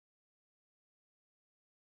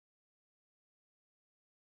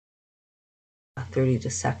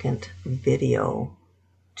30-second video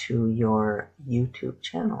to your YouTube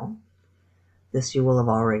channel. This you will have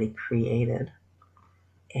already created,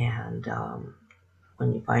 and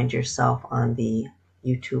when you find yourself on the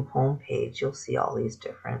YouTube homepage, you'll see all these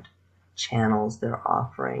different channels they're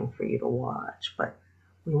offering for you to watch, but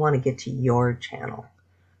we want to get to your channel.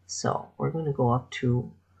 So we're going to go up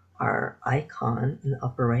to our icon in the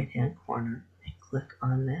upper right hand corner and click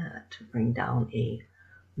on that to bring down a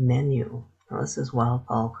menu. Now this is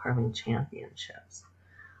Wildfowl Carving Championships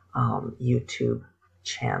YouTube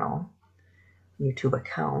channel, YouTube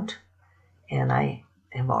account, and I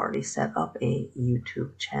have already set up a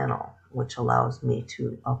YouTube channel which allows me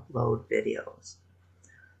to upload videos.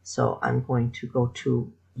 So I'm going to go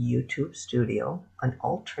to YouTube Studio, an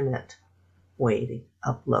alternate way to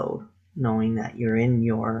upload, knowing that you're in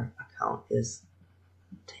your account, is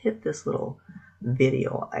to hit this little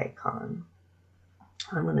video icon.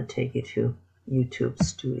 I'm going to take you to YouTube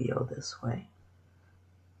Studio this way.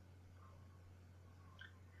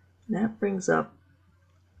 And that brings up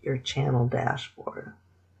your channel dashboard.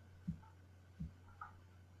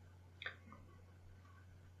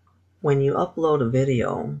 When you upload a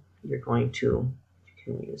video, you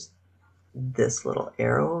can use this little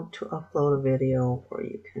arrow to upload a video, or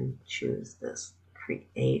you can choose this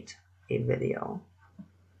create a video.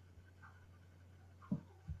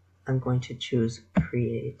 I'm going to choose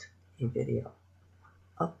create a video,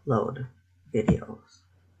 upload videos.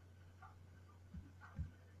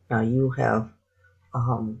 Now you have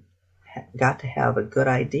got to have a good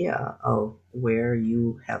idea of where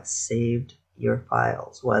you have saved your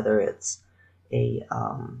files, whether it's a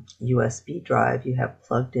USB drive you have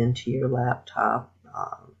plugged into your laptop,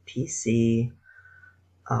 PC,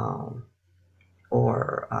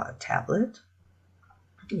 or tablet.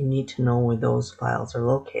 You need to know where those files are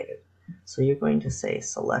located. So you're going to say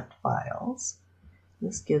select files.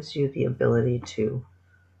 This gives you the ability to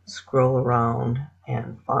scroll around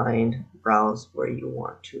and browse where you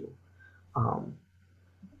want to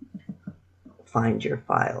find your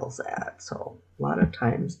files at. So a lot of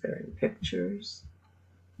times they're in pictures,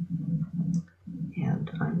 and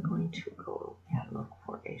I'm going to go and look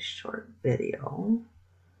for a short video.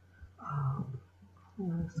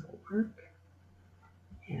 This will work,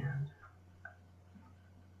 and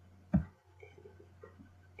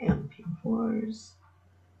MP4s,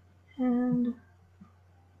 and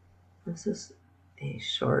this is a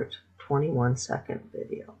short 21-second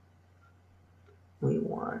video. We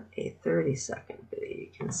want a 30-second video. You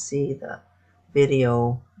can see the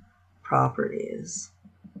video properties.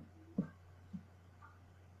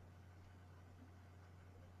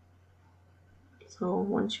 So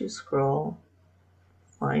once you scroll,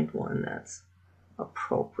 find one that's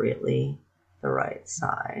appropriately the right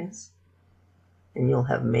size, and you'll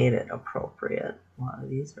have made it appropriate. A lot of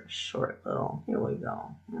these are short little. Here we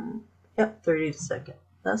go. Yep, 30 seconds.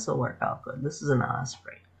 This will work out good. This is an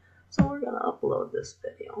osprey. So we're going to upload this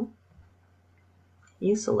video.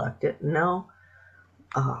 You select it. Now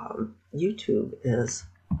YouTube is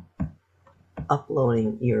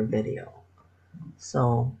uploading your video.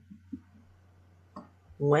 So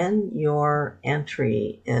when your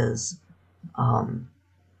entry is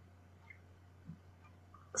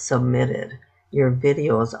submitted, your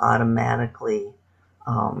video is automatically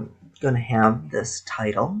going to have this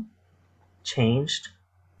title changed,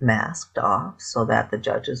 masked off, so that the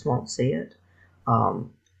judges won't see it.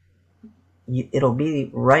 It'll be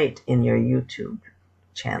right in your YouTube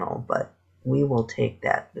channel, but we will take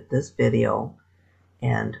this video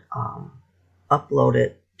and upload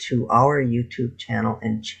it to our YouTube channel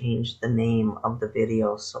and change the name of the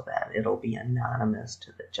video so that it'll be anonymous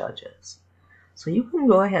to the judges. So you can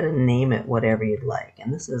go ahead and name it whatever you'd like.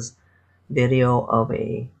 And this is video of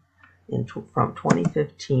from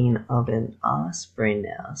 2015 of an osprey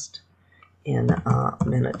nest in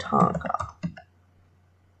Minnetonka,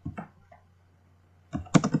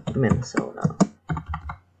 Minnesota.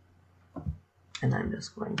 And I'm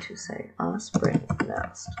just going to say osprey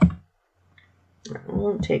nest. It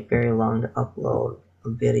won't take very long to upload a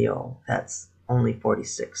video that's only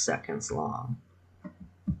 46 seconds long.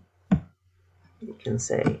 You can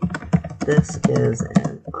say, this is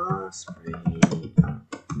an osprey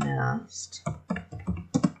nest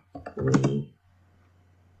we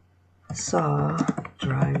saw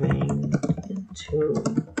driving into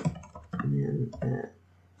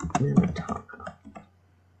Minnetonka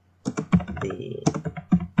the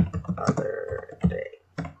other day.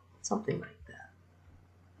 Something like that.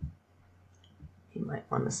 You might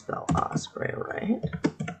want to spell osprey right.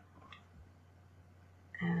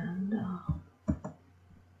 And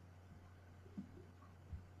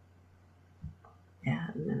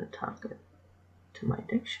Minnetonka to my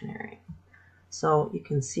dictionary. So you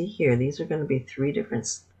can see here, these are going to be 3 different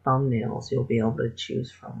thumbnails you'll be able to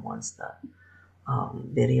choose from once the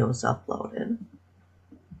video is uploaded.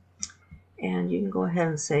 And you can go ahead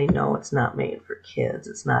and say, no, it's not made for kids.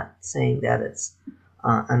 It's not saying that it's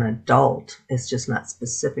an adult. It's just not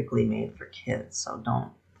specifically made for kids. So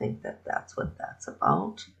don't think that that's what that's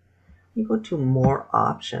about. You go to more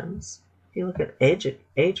options. If you look at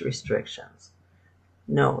age restrictions,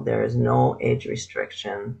 no, there is no age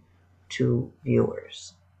restriction to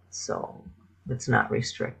viewers. So it's not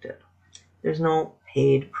restricted. There's no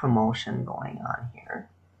paid promotion going on here.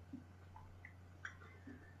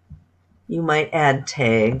 You might add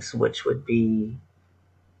tags, which would be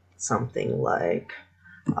something like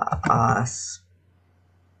osprey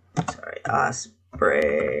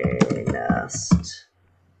nest,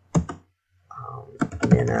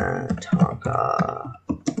 Minnetonka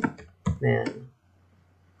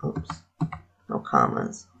oops, no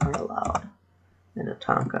commas are allowed.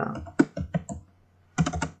 Minnetonka,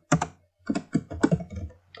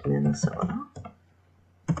 Minnesota.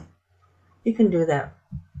 You can do that.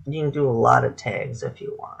 You can do a lot of tags if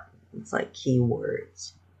you want. It's like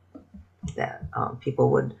keywords that people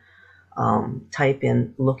would type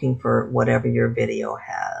in looking for whatever your video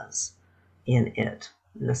has in it.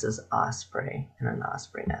 And this is osprey and an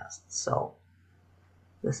osprey nest. So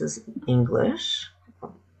this is English.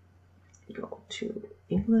 Go to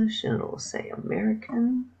English and it will say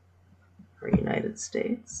American or United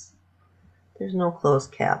States. There's no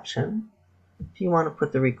closed caption. If you want to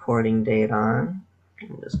put the recording date on,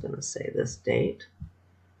 I'm just going to say this date.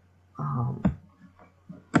 You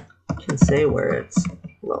can say where it's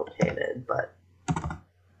located, but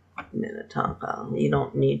Minnetonka. You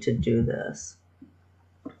don't need to do this.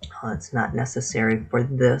 It's not necessary for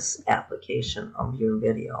this application of your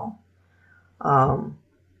video.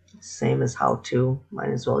 Same as how to. Might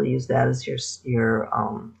as well use that as your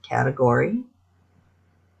category.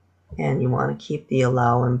 And you want to keep the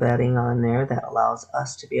allow embedding on there. That allows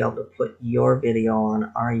us to be able to put your video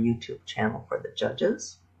on our YouTube channel for the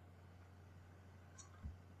judges.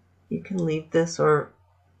 You can leave this or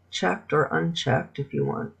checked or unchecked if you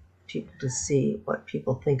want people to see what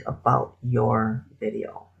people think about your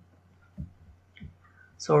video.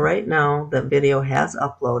 So right now the video has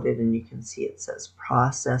uploaded and you can see it says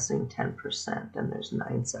processing 10% and there's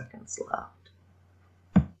 9 seconds left.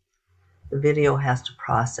 The video has to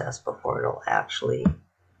process before it'll actually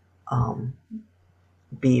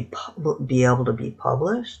be able to be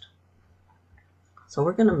published. So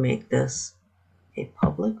we're going to make this a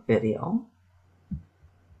public video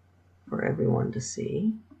for everyone to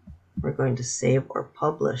see. We're going to save or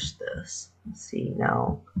publish this. See,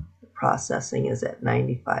 now the processing is at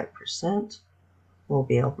 95%. We'll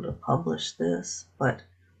be able to publish this, but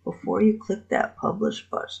before you click that publish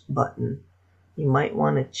button, you might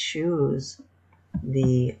want to choose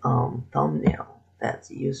the thumbnail that's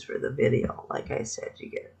used for the video. Like I said, you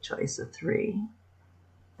get a choice of 3.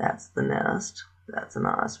 That's the nest, that's an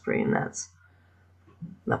osprey, and that's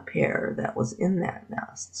the pair that was in that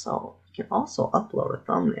nest. So you can also upload a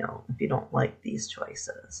thumbnail if you don't like these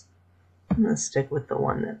choices. I'm going to stick with the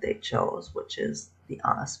one that they chose, which is the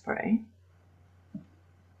osprey.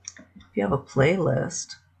 If you have a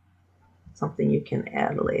playlist, something you can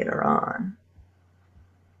add later on,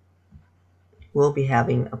 we'll be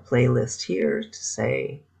having a playlist here to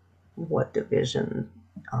say what division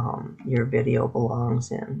your video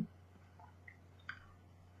belongs in.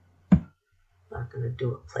 I'm not going to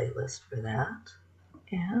do a playlist for that.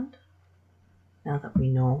 And now that we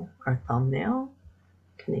know our thumbnail,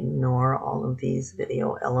 we can ignore all of these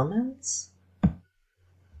video elements.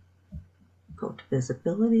 Go to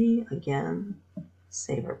visibility again,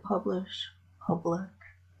 save or publish, public,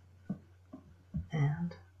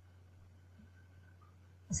 and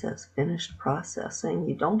it says finished processing.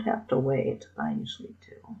 You don't have to wait. I usually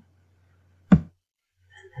do. And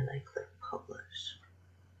then I click publish.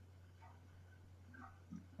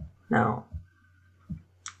 Now,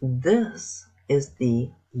 this is the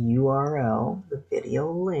URL, the video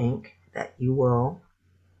link that you will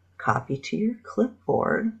copy to your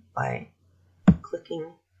clipboard by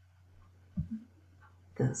clicking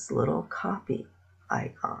this little copy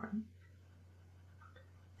icon.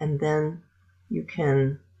 And then you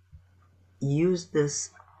can use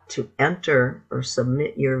this to enter or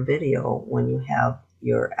submit your video when you have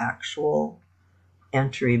your actual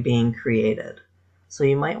entry being created. So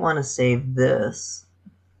you might want to save this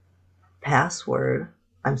password,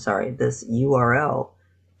 this URL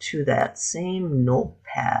to that same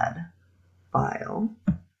notepad file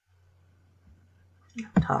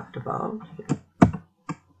I talked about.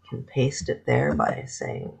 can paste it there by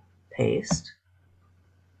saying paste.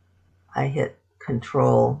 I hit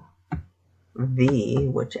Control V,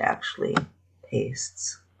 which actually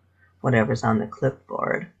pastes whatever's on the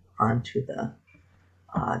clipboard onto the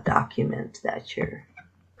document that you're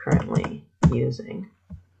currently using.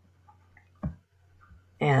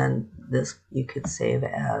 And this you could save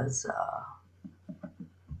as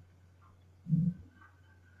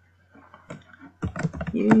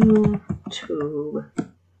YouTube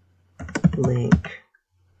link,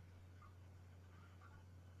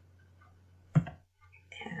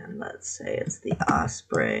 and let's say it's the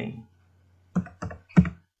Osprey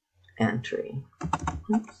entry.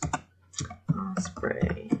 Oops.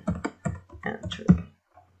 Osprey entry,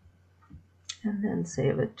 and then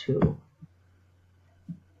save it to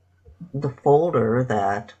the folder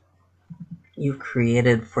that you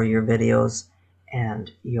created for your videos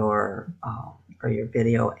and your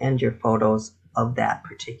video and your photos of that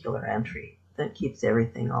particular entry. That keeps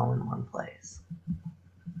everything all in one place.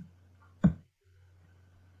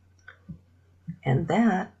 And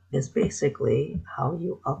that is basically how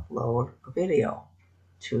you upload a video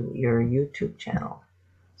to your YouTube channel.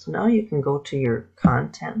 So now you can go to your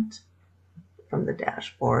content from the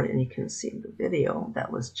dashboard and you can see the video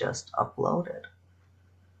that was just uploaded.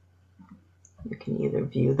 You can either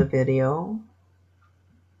view the video.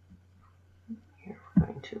 Here, we're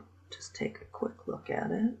going to just take a quick look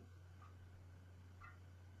at it.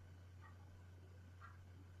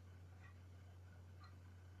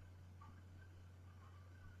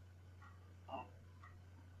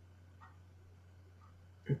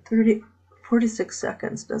 And 46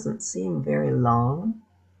 seconds doesn't seem very long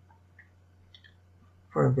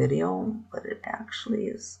for a video, but it actually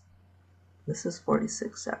is. This is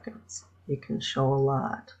 46 seconds. You can show a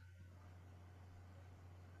lot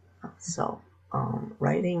of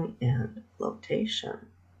self-writing and flotation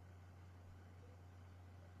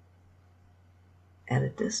at a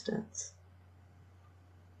distance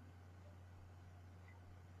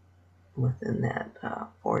within that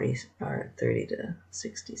 40 or 30 to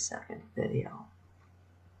 60 second video.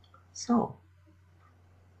 So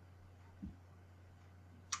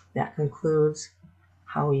that concludes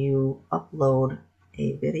how you upload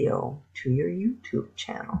a video to your YouTube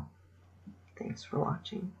channel. Thanks for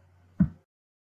watching.